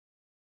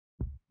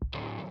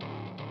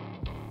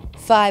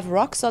5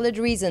 rock-solid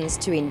reasons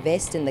to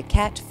invest in the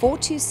CAT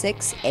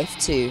 426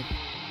 F2.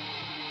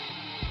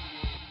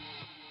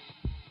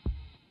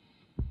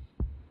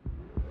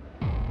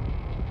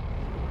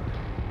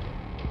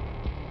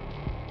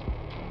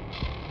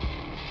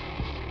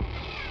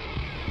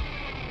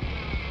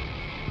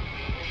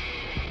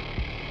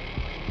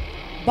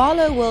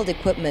 Barlow World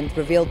Equipment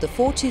revealed the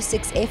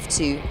 426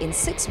 F2 in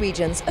 6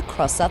 regions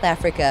across South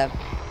Africa.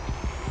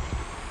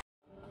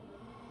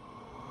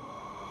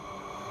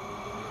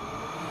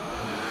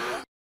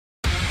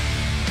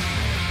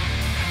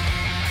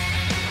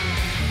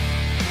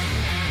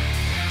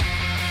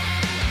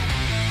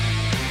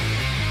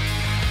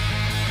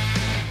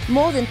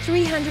 More than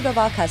 300 of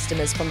our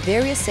customers from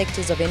various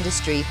sectors of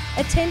industry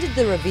attended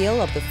the reveal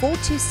of the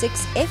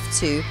 426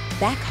 F2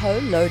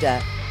 backhoe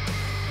loader.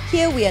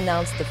 Here we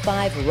announce the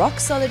 5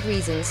 rock-solid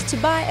reasons to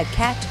buy a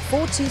CAT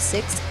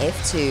 426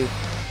 F2.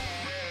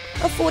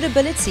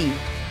 Affordability.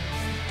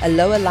 A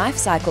lower life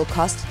cycle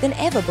cost than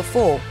ever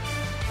before.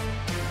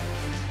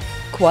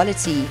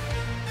 Quality.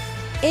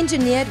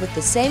 Engineered with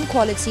the same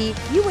quality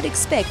you would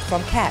expect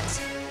from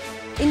CAT.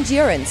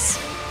 Endurance.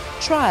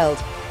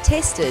 Trialed,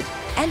 tested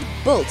and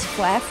built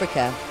for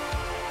Africa.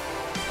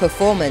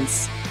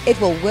 Performance. It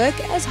will work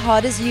as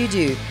hard as you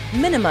do,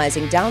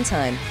 minimizing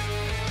downtime.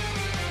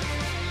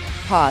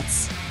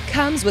 Parts.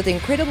 Comes with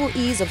incredible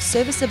ease of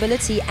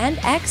serviceability and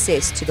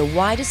access to the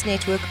widest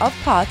network of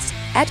parts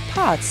at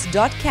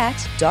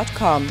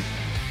parts.cat.com.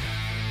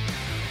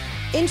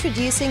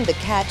 Introducing the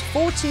CAT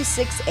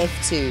 426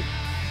 F2.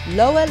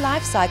 Lower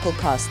life cycle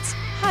costs,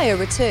 higher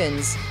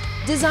returns.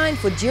 Designed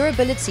for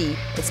durability,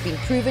 it's been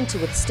proven to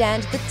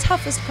withstand the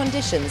toughest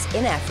conditions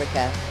in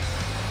Africa.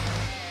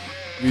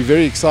 We're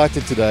very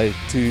excited today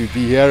to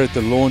be here at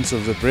the launch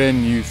of the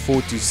brand new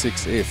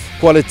 426F.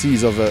 Quality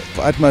is of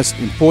utmost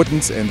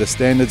importance and the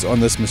standards on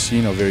this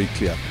machine are very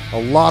clear.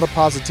 A lot of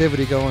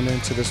positivity going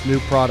into this new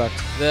product.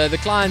 The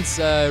clients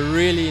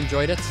really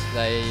enjoyed it.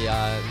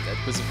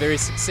 It was a very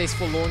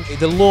successful launch.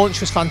 The launch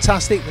was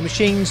fantastic, the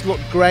machines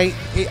look great,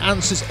 it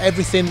answers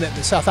everything that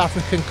the South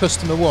African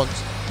customer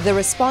wants. The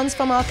response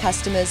from our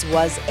customers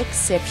was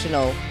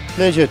exceptional.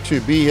 Pleasure to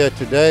be here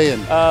today.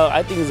 And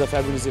I think it's a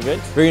fabulous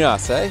event. Very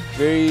nice, eh?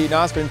 Very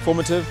nice, very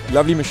informative,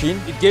 lovely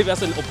machine. It gave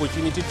us an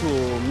opportunity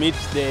to meet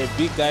the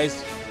big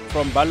guys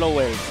from Barlow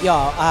World. Yeah,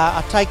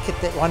 I take it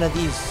that one of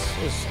these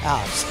is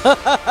ours.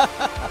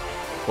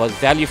 Was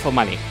value for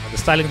money. The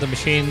styling of the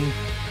machine,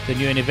 the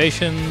new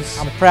innovations.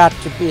 I'm proud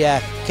to be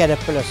a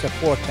Caterpillar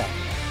supporter.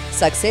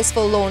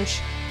 Successful launch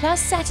plus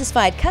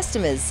satisfied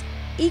customers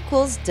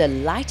equals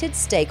delighted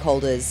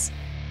stakeholders.